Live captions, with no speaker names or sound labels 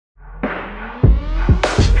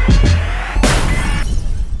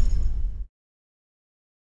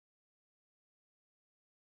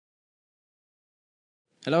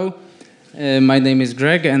Hello, my name is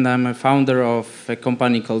Greg and I'm a founder of a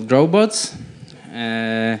company called Growbots.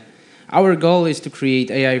 Our goal is to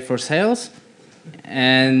create AI for sales,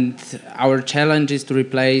 and our challenge is to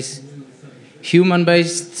replace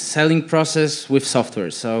human-based selling process with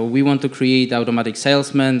software. So we want to create automatic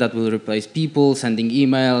salesmen that will replace people, sending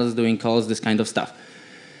emails, doing calls, this kind of stuff.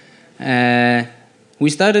 We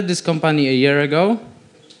started this company a year ago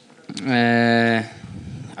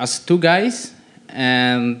as two guys,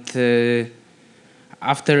 and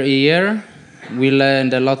after a year we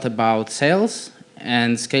learned a lot about sales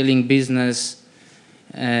and scaling business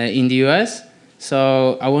in the US.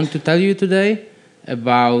 So I want to tell you today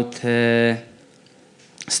about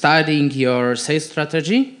starting your sales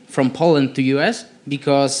strategy from Poland to US,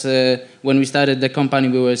 because when we started the company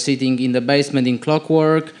we were sitting in the basement in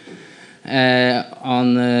Clockwork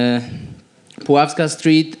on Puławska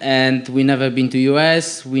Street, and we never been to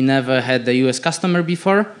US, we never had the US customer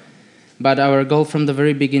before, but our goal from the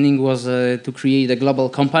very beginning was to create a global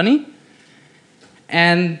company.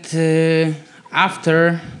 And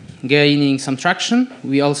after gaining some traction,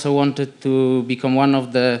 we also wanted to become one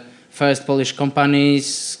of the first Polish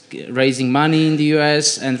companies raising money in the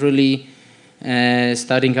US and really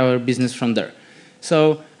starting our business from there.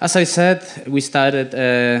 So as I said, we started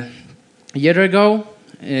a year ago.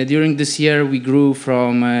 During this year, we grew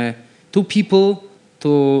from 2 people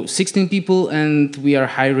to 16 people, and we are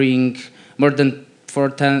hiring more than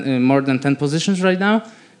 10 positions right now.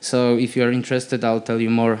 So if you are interested, I'll tell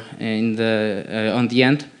you more on the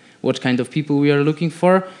end what kind of people we are looking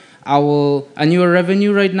for. Our annual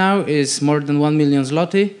revenue right now is more than 1 million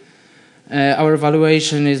zloty. Our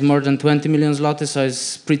valuation is more than 20 million zloty, so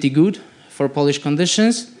it's pretty good for Polish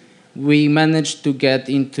conditions. We managed to get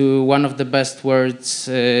into one of the best world's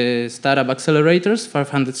startup accelerators,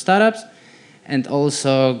 500 startups, and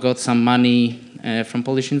also got some money from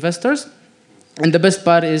Polish investors. And the best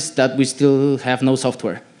part is that we still have no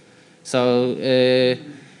software. So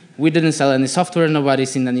we didn't sell any software,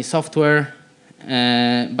 nobody's seen any software,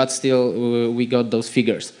 but still we got those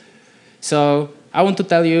figures. So I want to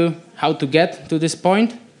tell you how to get to this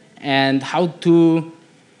point and how to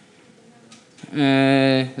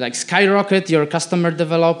skyrocket your customer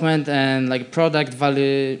development and product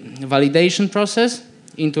validation process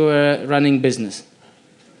into a running business.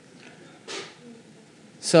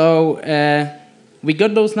 So we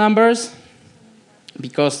got those numbers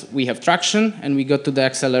because we have traction and we got to the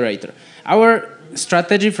accelerator. Our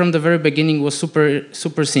strategy from the very beginning was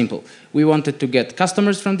super simple. We wanted to get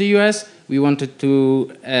customers from the US, we wanted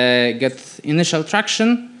to get initial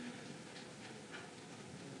traction,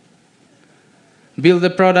 build the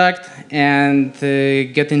product, and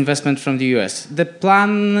get investment from the US. The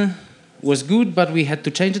plan was good, but we had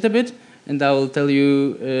to change it a bit, and I will tell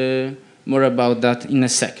you more about that in a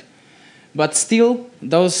sec. But still,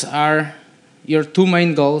 those are your 2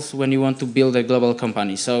 main goals when you want to build a global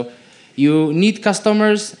company. So you need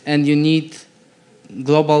customers and you need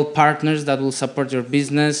global partners that will support your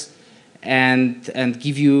business and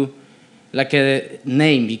give you a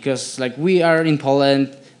name, because we are in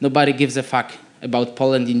Poland, nobody gives a fuck about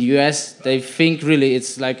Poland in the US. They think really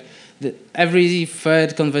it's every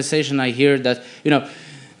third conversation I hear that,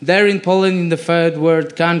 they're in Poland in the third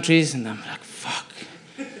world countries, and I'm like, fuck.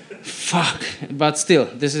 But still,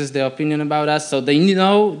 this is the opinion about us. So they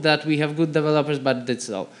know that we have good developers, but that's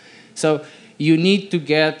all. So you need to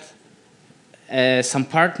get some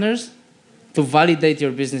partners to validate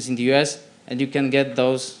your business in the US, and you can get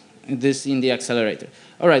this in the accelerator.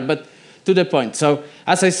 All right, but to the point. So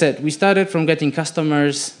as I said, we started from getting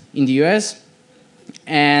customers in the US,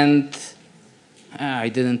 and I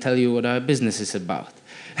didn't tell you what our business is about.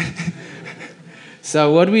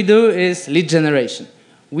 So what we do is lead generation.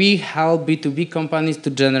 We help B2B companies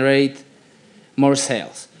to generate more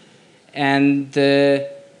sales. And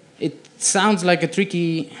it sounds like a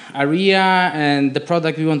tricky area, and the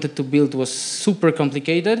product we wanted to build was super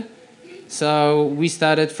complicated. So we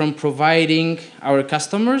started from providing our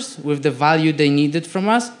customers with the value they needed from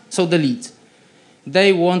us, so the leads.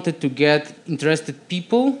 They wanted to get interested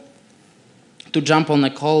people to jump on a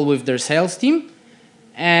call with their sales team,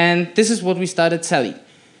 and this is what we started selling.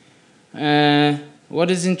 What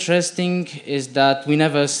is interesting is that we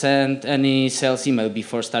never sent any sales email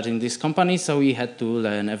before starting this company, so we had to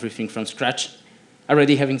learn everything from scratch,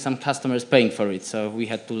 already having some customers paying for it, so we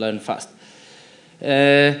had to learn fast.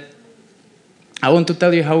 I want to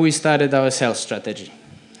tell you how we started our sales strategy.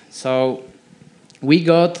 So we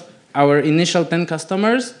got our initial 10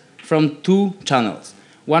 customers from 2 channels.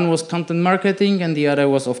 One was content marketing, and the other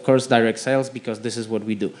was, of course, direct sales, because this is what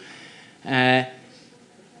we do.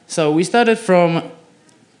 So we started from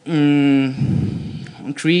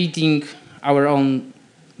creating our own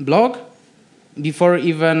blog before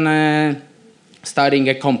even starting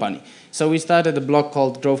a company. So we started a blog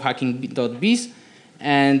called growthhacking.biz,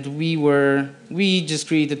 and we just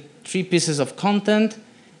created 3 pieces of content,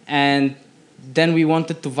 and then we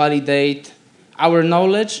wanted to validate our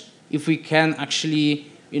knowledge if we can actually,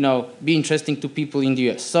 be interesting to people in the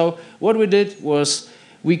US. So what we did was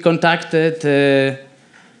we contacted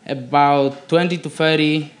about 20 to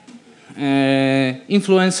 30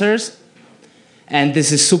 influencers, and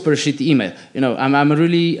this is super shitty email. I'm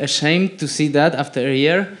really ashamed to see that after a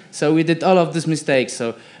year. So we did all of these mistakes.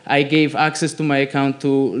 So I gave access to my account to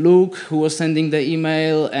Luke, who was sending the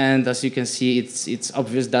email, and as you can see, it's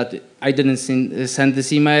obvious that I didn't send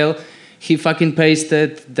this email. He fucking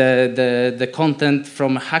pasted the content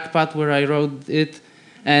from Hackpad where I wrote it,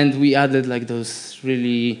 and we added like those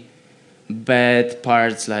really bad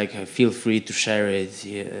parts, like feel free to share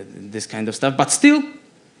it, this kind of stuff. But still,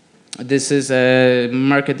 this is a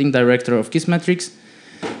marketing director of Kissmetrics.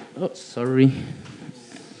 Oh, sorry.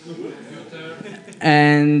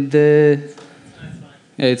 And yeah,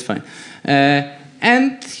 it's fine.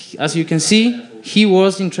 And as you can see, he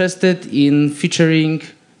was interested in featuring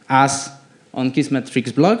us on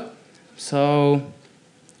Kissmetrics blog. So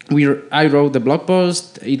I wrote the blog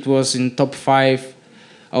post. It was in top 5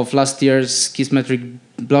 of last year's Kissmetrics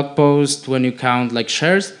blog post when you count like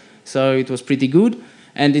shares. So it was pretty good.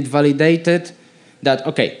 And it validated that,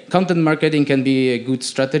 okay, content marketing can be a good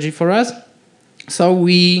strategy for us. So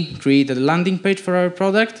we created a landing page for our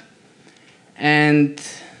product, and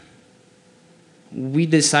we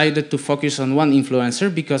decided to focus on one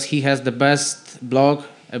influencer because he has the best blog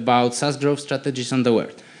about SaaS growth strategies on the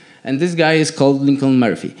world. And this guy is called Lincoln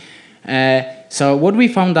Murphy. So what we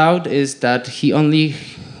found out is that he only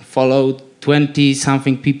followed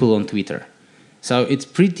 20-something people on Twitter. So it's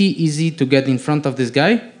pretty easy to get in front of this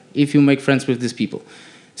guy if you make friends with these people.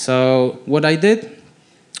 So what I did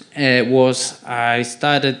was I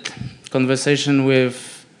started conversation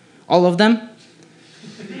with all of them.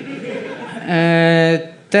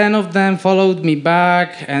 10 of them followed me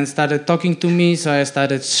back and started talking to me, so I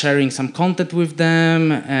started sharing some content with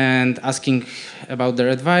them and asking about their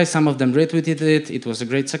advice. Some of them retweeted it. It was a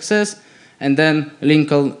great success. And then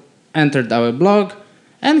Lincoln entered our blog,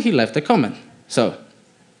 and he left a comment. So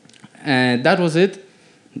that was it.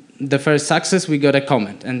 The first success, we got a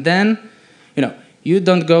comment. And then, you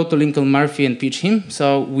don't go to Lincoln Murphy and pitch him,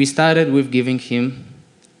 so we started with giving him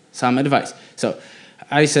some advice. So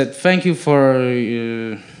I said, thank you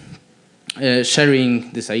for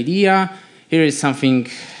sharing this idea. Here is something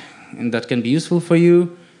that can be useful for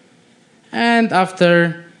you. And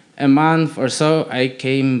after a month or so, I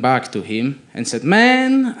came back to him and said,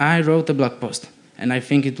 man, I wrote a blog post, and I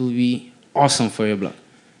think it will be awesome for your blog.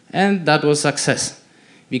 And that was success,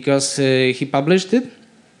 because he published it,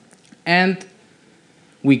 and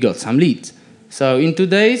we got some leads. So in 2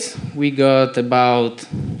 days, we got about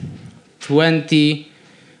 20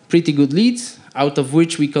 pretty good leads, out of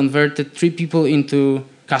which we converted 3 people into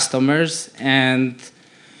customers. And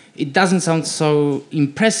it doesn't sound so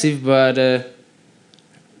impressive, but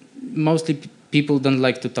mostly people don't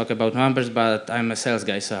like to talk about numbers, but I'm a sales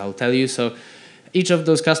guy, so I'll tell you. So each of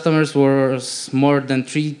those customers was more than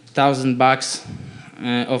 $3,000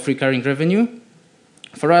 of recurring revenue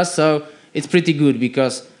for us. So it's pretty good,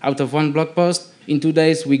 because out of one blog post, in 2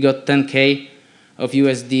 days, we got 10K of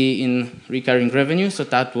USD in recurring revenue. So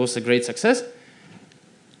that was a great success.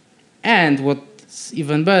 And what's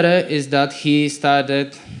even better is that he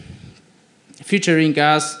started featuring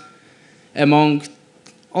us among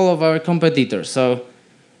all of our competitors. So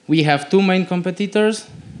we have 2 main competitors,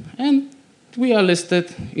 and we are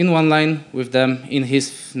listed in one line with them in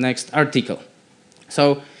his next article.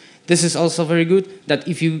 So this is also very good, that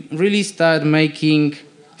if you really start making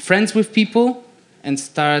friends with people and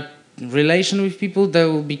start relation with people, they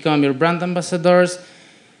will become your brand ambassadors.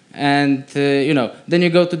 And then you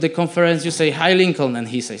go to the conference, you say, hi, Lincoln, and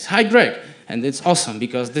he says, hi, Greg. And it's awesome,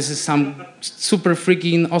 because this is some super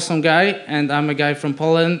freaking awesome guy, and I'm a guy from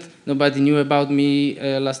Poland. Nobody knew about me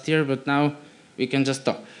last year, but now we can just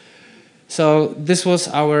talk. So this was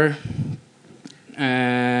our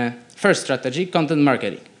first strategy, content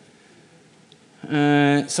marketing.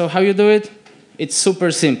 So how you do it? It's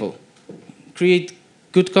super simple. Create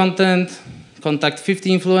good content, contact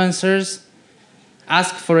 50 influencers,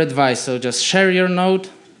 ask for advice. So just share your note,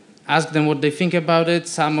 ask them what they think about it.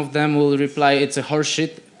 Some of them will reply, it's a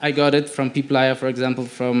horseshit. I got it from Piplaya, for example,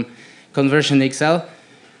 from Conversion XL,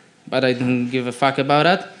 but I didn't give a fuck about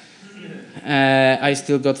that. I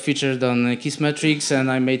still got featured on Kissmetrics,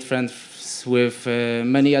 and I made friends tests with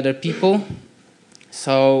many other people.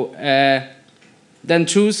 So then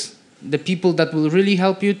choose the people that will really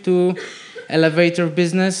help you to elevate your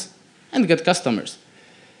business and get customers.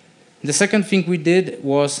 The second thing we did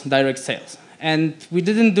was direct sales. And we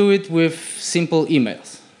didn't do it with simple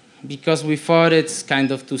emails because we thought it's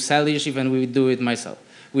kind of too sellish, even we do it myself.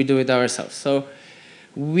 We do it ourselves. So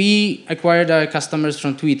we acquired our customers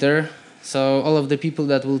from Twitter. So all of the people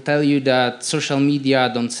that will tell you that social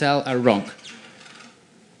media don't sell are wrong.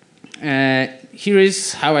 Here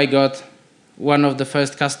is how I got one of the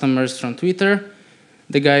first customers from Twitter.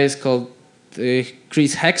 The guy is called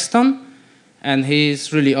Chris Hexton, and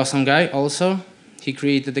he's really awesome guy also. He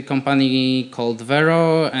created a company called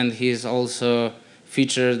Vero, and he's also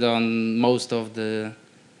featured on most of the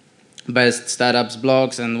best startups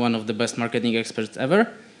blogs and one of the best marketing experts ever.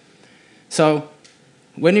 So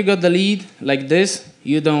when you got the lead like this,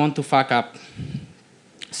 you don't want to fuck up.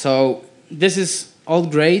 So this is all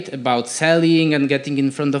great about selling and getting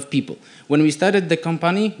in front of people. When we started the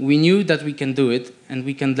company, we knew that we can do it and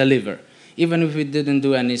we can deliver, even if we didn't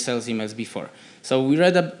do any sales emails before. So we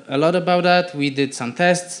read a lot about that, we did some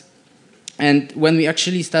tests, and when we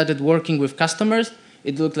actually started working with customers,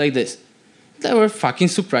 it looked like this. They were fucking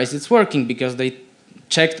surprised it's working because they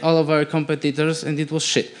checked all of our competitors and it was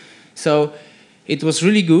shit. So it was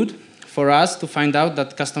really good for us to find out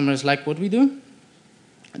that customers like what we do.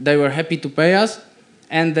 They were happy to pay us,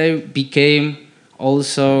 and they became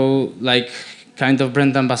also like kind of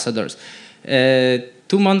brand ambassadors.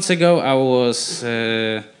 2 months ago, I was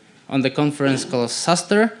on the conference called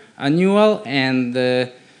SaaStr Annual, and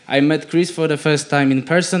I met Chris for the first time in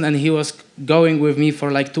person, and he was going with me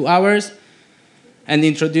for like 2 hours and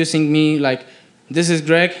introducing me like, this is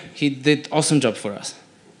Greg, he did awesome job for us.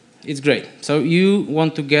 It's great. So you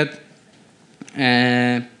want to get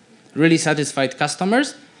really satisfied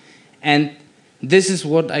customers, and this is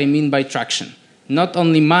what I mean by traction. Not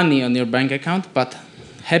only money on your bank account, but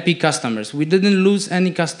happy customers. We didn't lose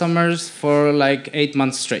any customers for like 8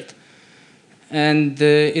 months straight. And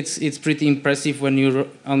it's pretty impressive when you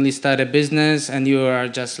only start a business and you are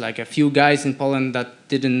just like a few guys in Poland that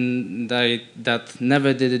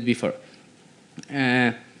never did it before.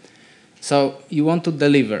 So you want to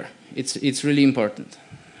deliver. It's really important.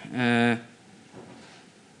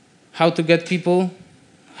 How to get people,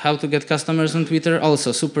 how to get customers on Twitter?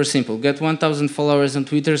 Also super simple. Get 1,000 followers on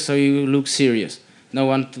Twitter so you look serious. No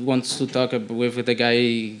one wants to talk with the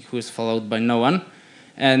guy who is followed by no one.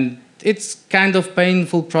 And it's kind of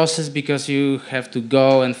painful process because you have to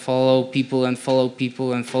go and follow people and follow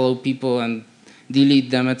people and follow people and delete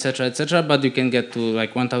them, etc., but you can get to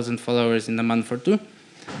like 1,000 followers in a month or two.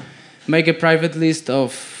 Make a private list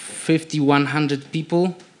of 50, 100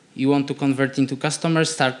 people you want to convert into customers,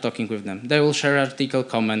 start talking with them. They will share article,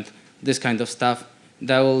 comment, this kind of stuff.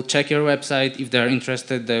 They will check your website. If they're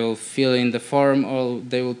interested, they will fill in the form, or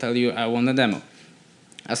they will tell you, I want a demo.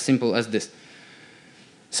 As simple as this.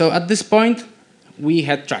 So at this point, we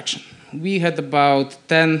had traction. We had about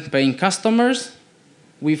 10 paying customers.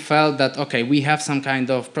 We felt that, okay, we have some kind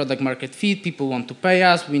of product market fit. People want to pay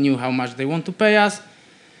us. We knew how much they want to pay us.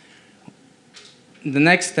 The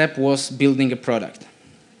next step was building a product.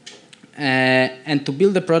 And to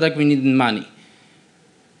build a product, we needed money.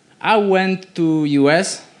 I went to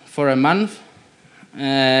US for a month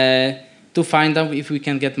to find out if we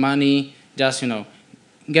can get money, just,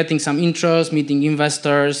 getting some intros, meeting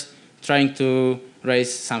investors, trying to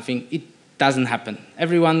raise something. It doesn't happen.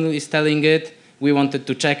 Everyone is telling it. We wanted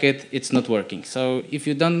to check it. It's not working. So if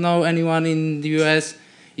you don't know anyone in the US,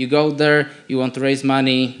 you go there, you want to raise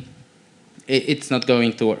money, it's not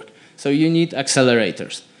going to work. So you need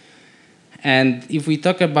accelerators. And if we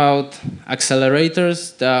talk about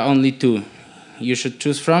accelerators, there are only two you should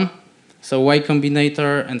choose from. So Y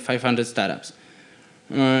Combinator and 500 startups.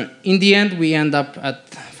 In the end, we end up at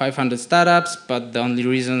 500 startups, but the only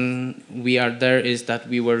reason we are there is that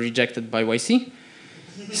we were rejected by YC.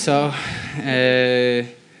 So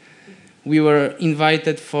we were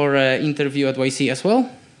invited for an interview at YC as well,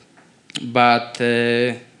 but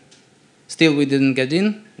still we didn't get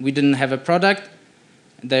in. We didn't have a product.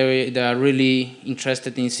 They are really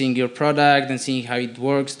interested in seeing your product and seeing how it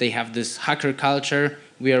works. They have this hacker culture.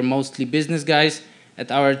 We are mostly business guys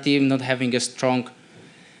at our team, not having a strong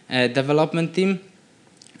development team.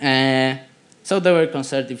 So they were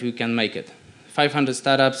concerned if we can make it. 500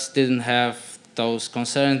 startups didn't have those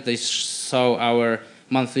concerns. They saw our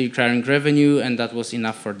monthly recurring revenue, and that was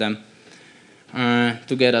enough for them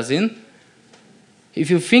to get us in.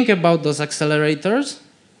 If you think about those accelerators,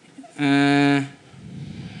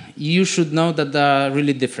 you should know that they are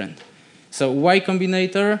really different. So Y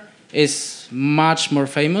Combinator is much more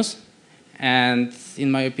famous and,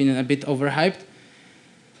 in my opinion, a bit overhyped.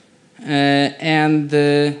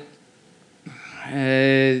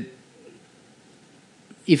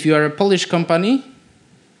 If you are a Polish company,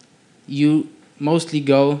 you mostly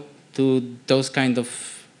go to those kind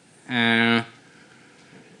of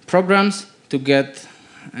programs to get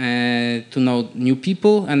to know new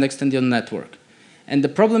people and extend your network. And the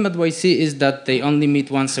problem at YC is that they only meet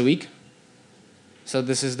once a week. So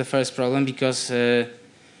this is the first problem, because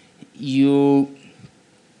you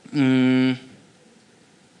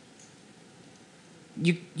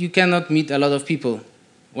cannot meet a lot of people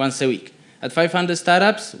once a week. At 500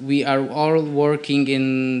 Startups, we are all working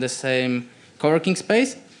in the same co-working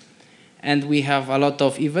space, and we have a lot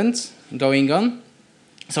of events going on.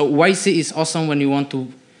 So YC is awesome when you want to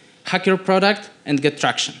hack your product and get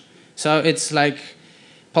traction. So it's like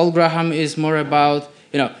Paul Graham is more about,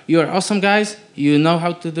 you are awesome guys, you know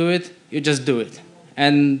how to do it, you just do it.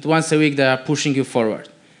 And once a week they are pushing you forward.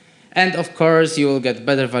 And of course you will get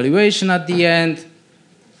better valuation at the end.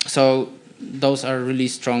 So those are really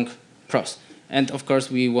strong pros. And of course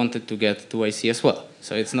we wanted to get to YC as well.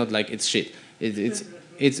 So it's not like it's shit. It's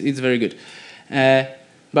very good.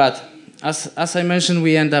 But as I mentioned,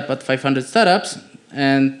 we end up at 500 startups,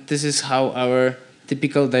 and this is how our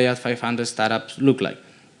typical day at 500 startups look like.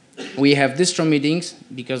 We have distro meetings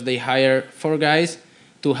because they hire 4 guys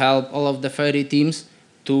to help all of the 30 teams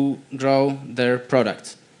to grow their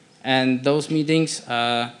products. And those meetings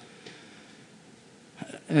are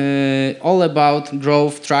all about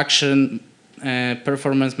growth, traction,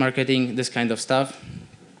 performance marketing, this kind of stuff.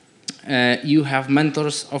 You have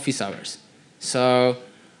mentors office hours. So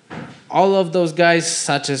all of those guys,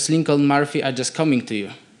 such as Lincoln Murphy, are just coming to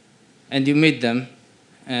you. And you meet them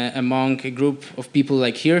among a group of people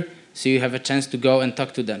like here, so you have a chance to go and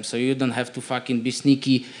talk to them. So you don't have to fucking be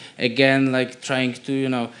sneaky again, like trying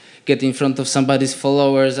to, get in front of somebody's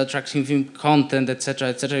followers, attracting them content, etc.,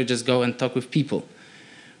 etc. You just go and talk with people.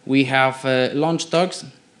 We have launch talks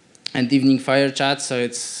and evening fire chats, so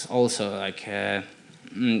it's also like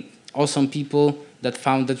awesome people that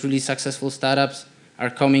founded really successful startups are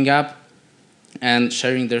coming up and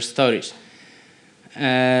sharing their stories.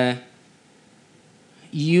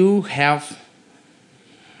 You have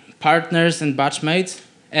partners and batchmates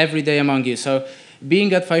every day among you. So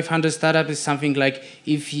being at 500 Startup is something like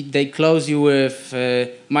if they close you with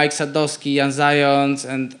Mike Sadowski, Jan Zając,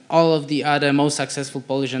 and all of the other most successful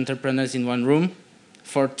Polish entrepreneurs in one room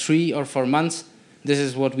for 3 or 4 months, this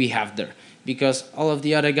is what we have there. Because all of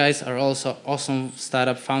the other guys are also awesome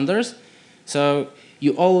startup founders. So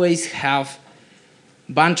you always have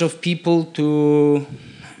a bunch of people to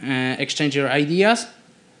exchange your ideas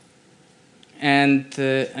and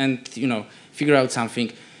figure out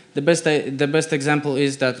something. The best example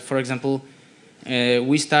is that, for example,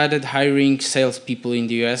 we started hiring salespeople in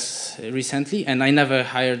the US recently, and I never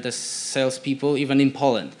hired the salespeople even in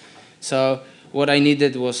Poland. So what I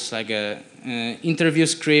needed was like a interview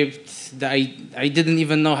script that I didn't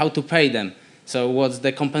even know how to pay them. So what's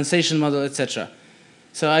the compensation model, etc.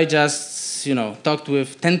 So I just talked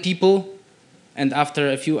with 10 people, and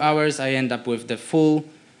after a few hours I end up with the full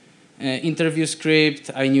interview script.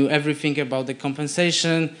 I knew everything about the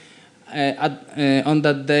compensation. On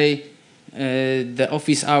that day, the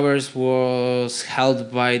office hours was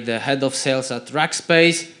held by the head of sales at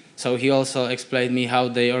Rackspace. So he also explained me how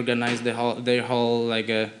they organize their whole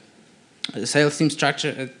sales team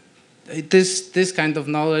structure. This kind of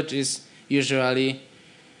knowledge is usually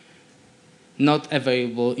not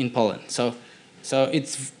available in Poland. So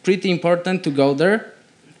it's pretty important to go there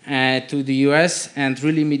to the US and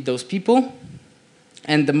really meet those people.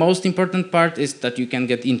 And the most important part is that you can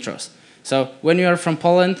get intros. So when you are from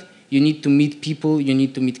Poland, you need to meet people, you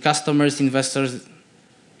need to meet customers, investors,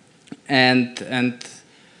 and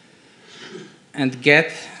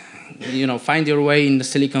get, find your way in the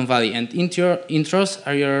Silicon Valley. And intros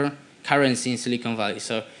are your currency in Silicon Valley.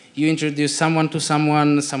 So you introduce someone to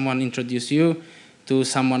someone, someone introduce you to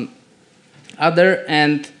someone other,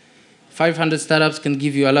 and 500 startups can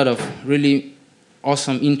give you a lot of really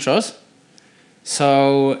awesome intros.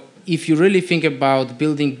 So if you really think about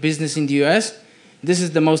building business in the US, this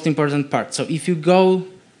is the most important part. So if you go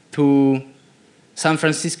to San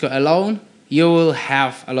Francisco alone, you will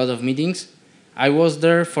have a lot of meetings. I was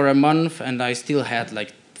there for a month, and I still had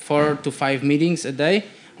like 4 to 5 meetings a day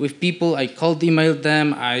with people. I cold emailed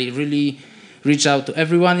them. I really reached out to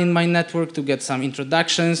everyone in my network to get some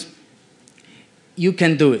introductions. You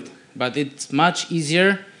can do it, but it's much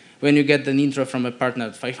easier when you get an intro from a partner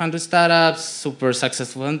at 500 startups, super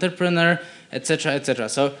successful entrepreneur, etc., etc.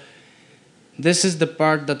 So this is the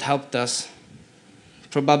part that helped us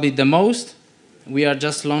probably the most. We are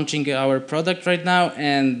just launching our product right now,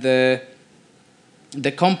 and the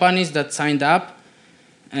companies that signed up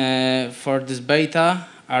for this beta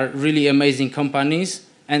are really amazing companies,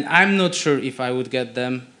 and I'm not sure if I would get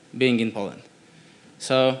them being in Poland.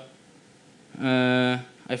 So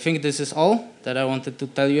I think this is all that I wanted to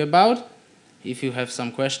tell you about. If you have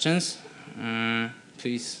some questions,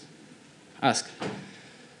 please ask.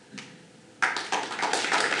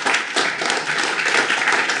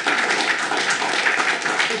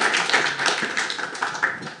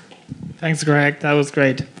 Thanks, Greg. That was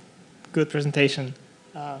great. Good presentation.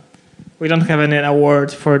 We don't have any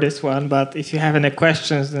award for this one, but if you have any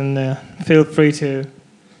questions, then feel free to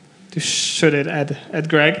shoot it at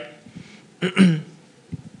Greg.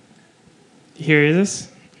 Here it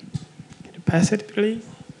is. Can you pass it, please?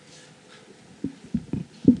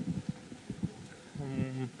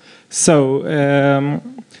 So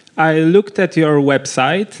I looked at your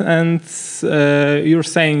website, and you're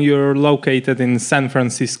saying you're located in San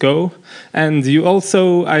Francisco, and you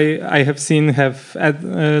also, I have seen, have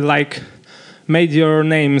made your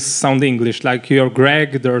names sound English, like you're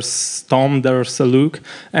Greg, there's Tom, there's Luke,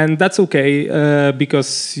 and that's okay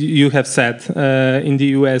because you have said in the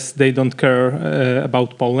US they don't care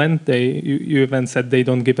about Poland. You even said they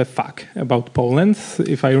don't give a fuck about Poland,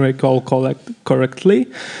 if I recall correctly.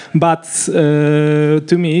 But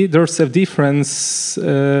to me, there's a difference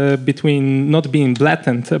between not being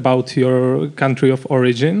blatant about your country of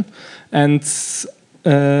origin and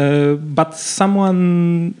but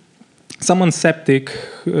someone skeptic,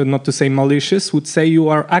 not to say malicious, would say you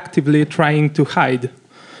are actively trying to hide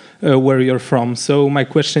where you're from. So my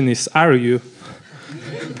question is, are you?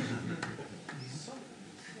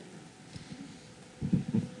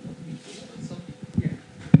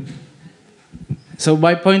 So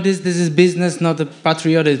my point is, this is business, not a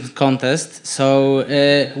patriotic contest. So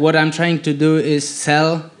what I'm trying to do is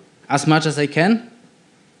sell as much as I can,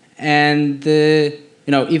 and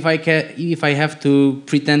you know, if I have to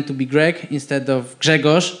pretend to be Greg instead of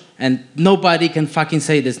Grzegorz, and nobody can fucking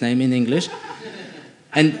say this name in English,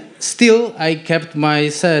 and still I kept my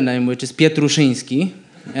surname, which is Pietruszynski,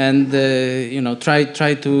 and you know, try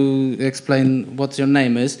to explain what your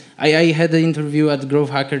name is. I had an interview at Growth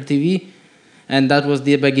Hacker TV, and that was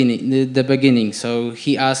the beginning. So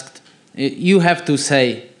he asked, "You have to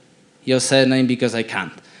say your surname because I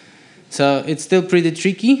can't." So it's still pretty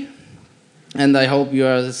tricky. And I hope you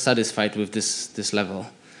are satisfied with this level.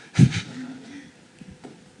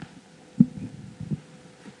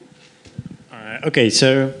 Okay,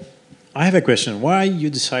 so I have a question. Why you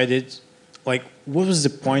decided, like, what was the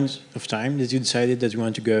point of time that you decided that you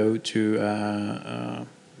want to go to,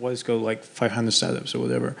 what is called, like, 500 startups or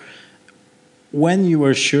whatever? When you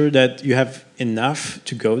were sure that you have enough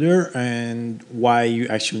to go there, and why you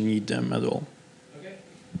actually need them at all?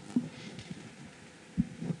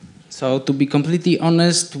 So to be completely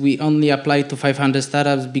honest, we only applied to 500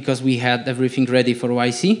 startups because we had everything ready for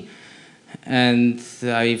YC. And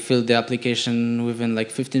I filled the application within like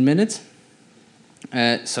 15 minutes.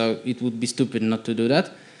 So it would be stupid not to do that.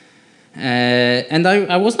 And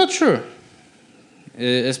I was not sure,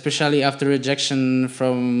 especially after rejection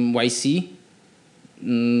from YC.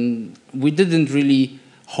 We didn't really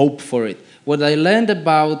hope for it. What I learned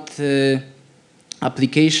about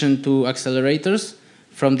application to accelerators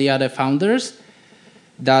from the other founders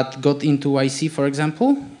that got into YC, for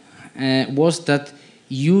example, was that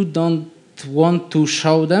you don't want to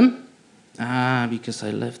show them, because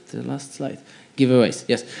I left the last slide, giveaways,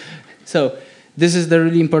 yes. So this is the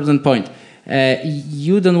really important point.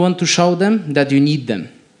 You don't want to show them that you need them.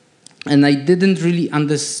 And I didn't really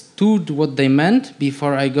understood what they meant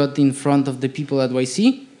before I got in front of the people at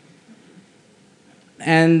YC.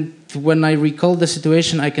 And when I recall the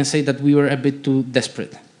situation, I can say that we were a bit too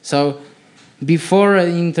desperate. So before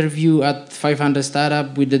an interview at 500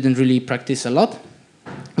 Startup, we didn't really practice a lot.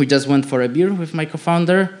 We just went for a beer with my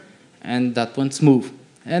co-founder, and that went smooth.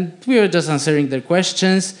 And we were just answering their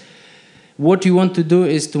questions. What you want to do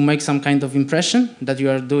is to make some kind of impression that you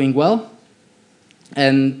are doing well.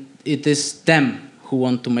 And it is them who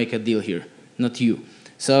want to make a deal here, not you.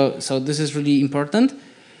 So this is really important.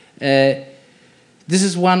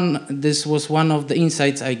 This was one of the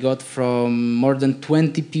insights I got from more than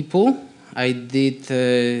 20 people I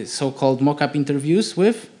did so-called mock-up interviews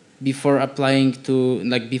with before applying to,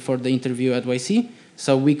 like, before the interview at YC.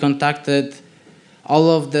 So we contacted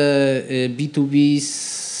all of the B2B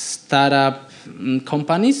startup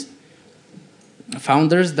companies,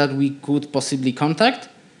 founders that we could possibly contact,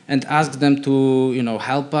 and ask them to, you know,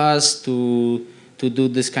 help us to to do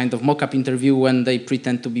this kind of mock-up interview when they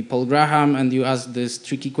pretend to be Paul Graham and you ask these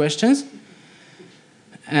tricky questions.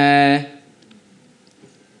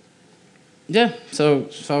 Yeah, so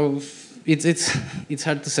it's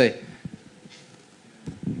hard to say.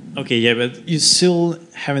 Okay, yeah, but you still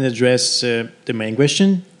haven't addressed the main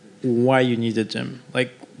question: why you needed them,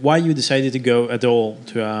 like why you decided to go at all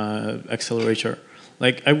to accelerator.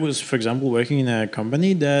 Like I was, for example, working in a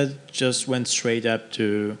company that just went straight up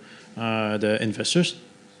to the investors,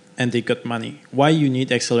 and they got money. Why you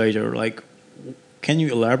need accelerator? Like, can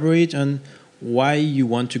you elaborate on why you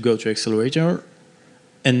want to go to accelerator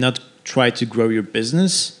and not try to grow your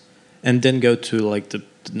business and then go to like the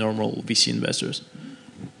normal VC investors?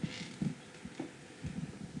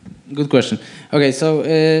 Good question. Okay, so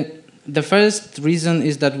the first reason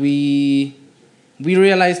is that we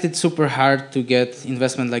realized it's super hard to get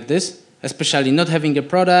investment like this, especially not having a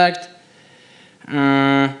product,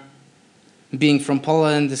 being from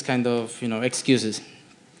Poland, this kind of excuses.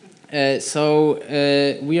 So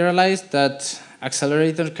we realized that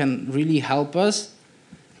accelerator can really help us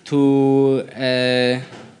to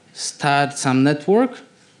start some network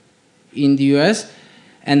in the US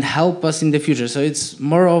and help us in the future. So it's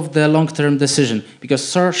more of the long-term decision,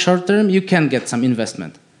 because short-term you can get some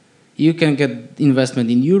investment. You can get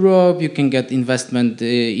investment in Europe, you can get investment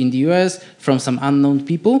in the US from some unknown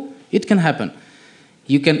people. It can happen.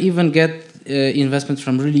 You can even get investment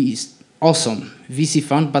from really awesome VC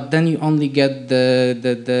fund, but then you only get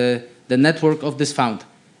the network of this fund.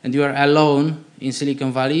 And you are alone in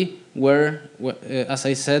Silicon Valley where, as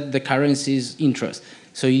I said, the currency is interest.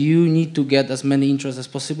 So you need to get as many interests as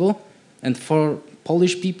possible. And for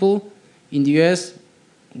Polish people in the US,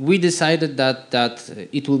 we decided that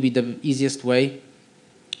it will be the easiest way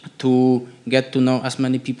to get to know as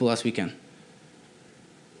many people as we can.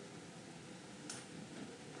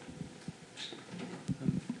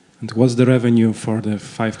 And what's the revenue for the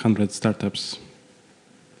 500 startups?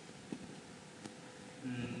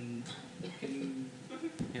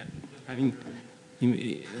 Yeah, I mean,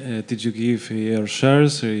 did you give your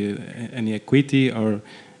shares, or any equity, or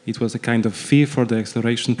it was a kind of fee for the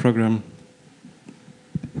acceleration program?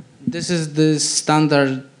 This is the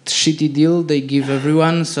standard shitty deal they give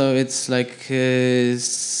everyone. So it's like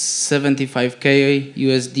 75K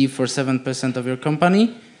USD for 7% of your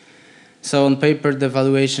company. So on paper, the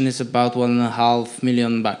valuation is about $1.5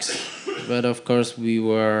 million. But of course, we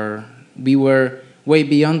were way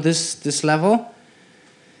beyond this level.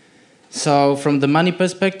 So from the money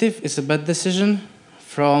perspective, it's a bad decision.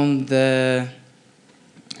 From the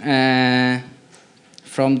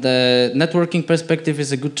networking perspective,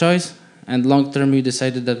 it's a good choice. And long term, we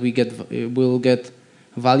decided that we'll get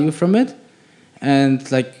value from it.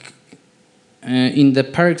 And like in the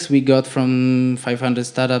perks we got from 500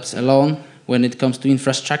 startups alone, when it comes to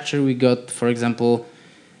infrastructure, we got, for example,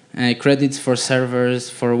 credits for servers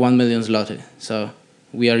for 1 million zloty. So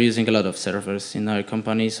we are using a lot of servers in our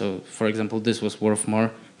company. So, for example, this was worth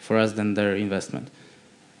more for us than their investment.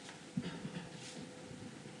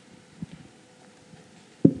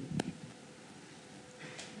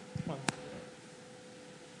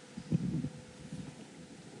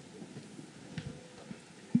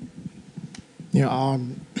 Yeah,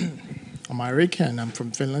 I'm Eric, and I'm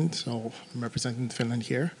from Finland, so I'm representing Finland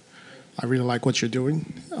here. I really like what you're doing.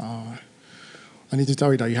 I need to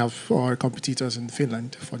tell you that you have our competitors in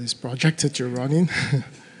Finland for this project that you're running.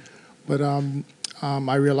 But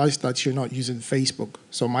I realized that you're not using Facebook.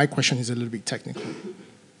 So my question is a little bit technical.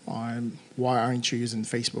 Why aren't you using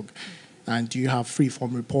Facebook? And do you have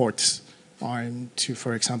free-form reports to,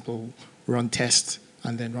 for example, run tests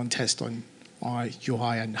and then run tests on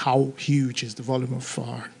UI, and how huge is the volume of,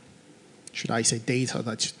 should I say, data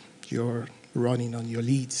that you're running on your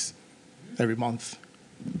leads every month?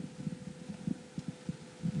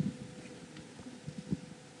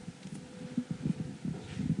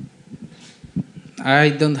 I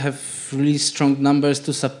don't have really strong numbers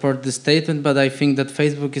to support this statement, but I think that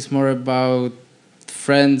Facebook is more about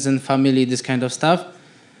friends and family, this kind of stuff,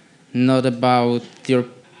 not about your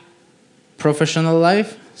professional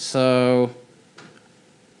life. So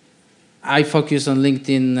I focus on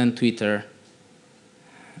LinkedIn and Twitter.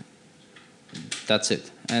 That's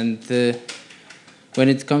it. And when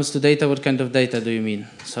it comes to data, what kind of data do you mean?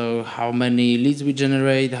 So how many leads we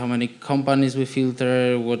generate, how many companies we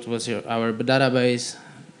filter, what was our database?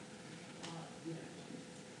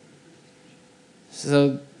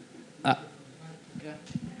 So,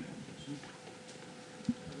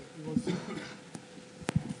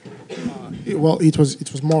 Well, it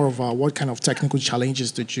was more of what kind of technical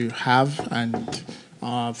challenges did you have, and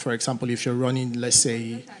for example, if you're running, let's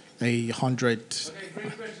say, 100. Okay,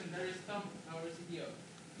 great question. There is Tom, our CTO.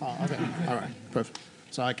 Oh, okay. All right. Perfect.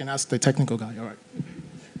 So I can ask the technical guy. All right.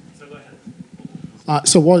 So go ahead.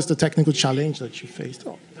 So what is the technical challenge that you faced?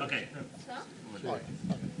 Oh. Okay.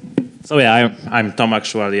 So yeah, I'm Tom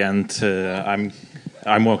actually, and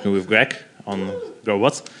I'm working with Greg on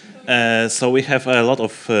growbots. So we have a lot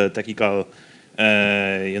of technical,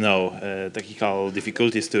 technical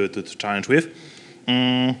difficulties to challenge with,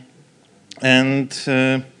 and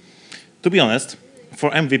to be honest, for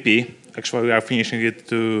MVP, actually we are finishing it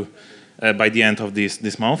by the end of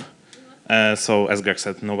this month. So as Greg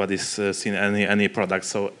said, nobody's seen any product.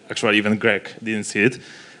 So actually even Greg didn't see it.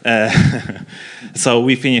 So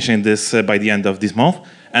we finishing this by the end of this month,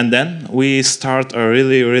 and then we start a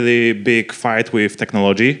really big fight with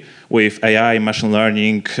technology, with AI, machine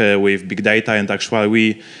learning, with big data, and actually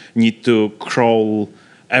we need to crawl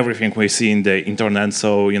everything we see in the internet.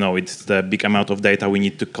 So it's the big amount of data we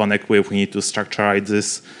need to connect with. We need to structure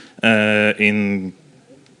this in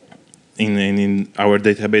our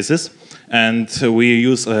databases, and we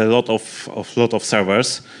use a lot of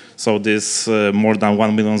servers. So this more than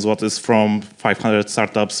 1 million zlotys from 500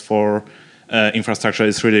 startups for infrastructure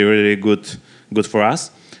is really good for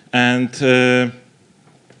us. And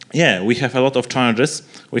yeah, we have a lot of challenges.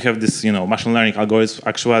 We have this machine learning algorithms.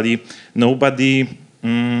 Actually, nobody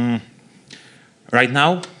right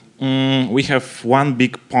now we have one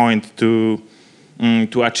big point to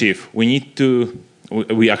achieve.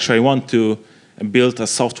 We actually want to build a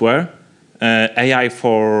software AI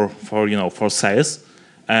for sales.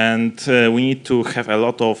 And we need to have a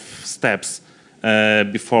lot of steps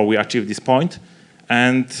before we achieve this point.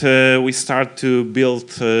 And we start to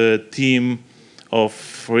build a team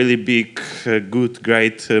of really big, good,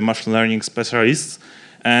 great machine learning specialists.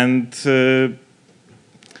 And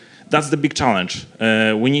that's the big challenge.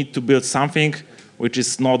 We need to build something which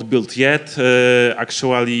is not built yet.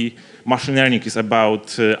 Actually, machine learning is about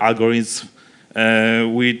algorithms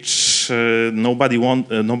which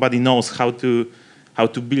nobody knows how to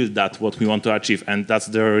build that, what we want to achieve. And that's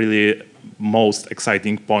the really most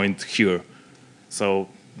exciting point here. So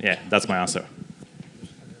yeah, that's my answer.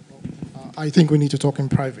 I think we need to talk in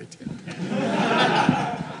private.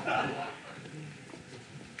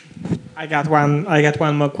 I got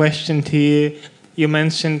one more question to you. You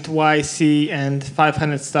mentioned YC and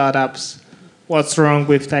 500 startups. What's wrong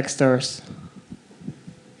with Techstars?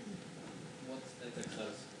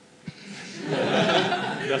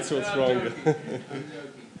 That's what's wrong.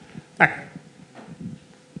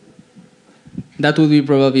 That would be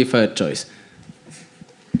probably third choice.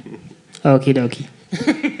 Okie dokie.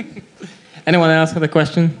 Anyone else have a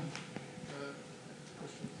question?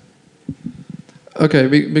 Okay,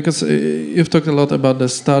 because you've talked a lot about the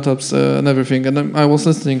startups and everything, and I was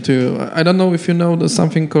listening to, I don't know if you know, there's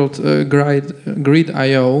something called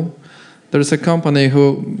Grid.io. There's a company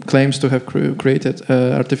who claims to have created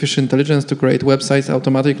artificial intelligence to create websites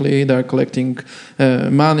automatically. They're collecting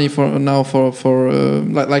money for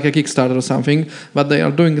like a Kickstarter or something, but they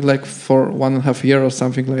are doing it like for 1.5 years or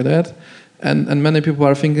something like that. And many people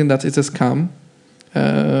are thinking that it's a scam.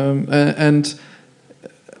 And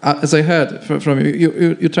as I heard from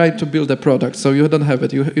you, you tried to build a product, so you don't have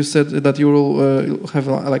it. You said that you will have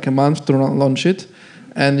like a month to launch it,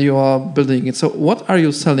 and you are building it. So what are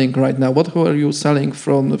you selling right now? What are you selling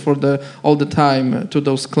all the time to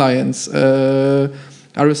those clients? Are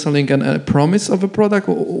you selling a promise of a product?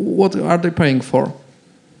 What are they paying for?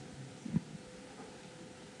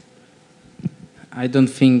 I don't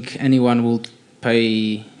think anyone would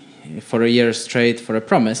pay for a year straight for a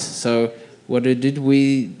promise. So what we did,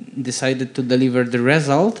 we decided to deliver the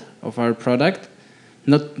result of our product,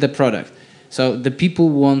 not the product. So the people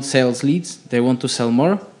want sales leads, they want to sell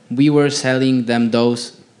more. We were selling them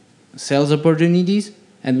those sales opportunities,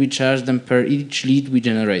 and we charged them per each lead we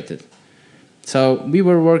generated. So we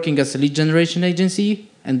were working as a lead generation agency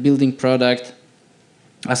and building product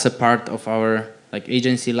as a part of our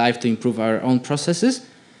agency life to improve our own processes.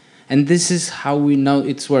 And this is how we know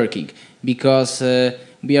it's working, because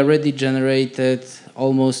we already generated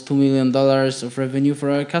almost $2 million of revenue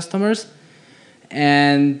for our customers.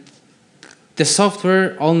 And the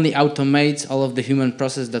software only automates all of the human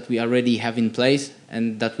process that we already have in place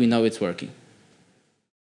and that we know it's working.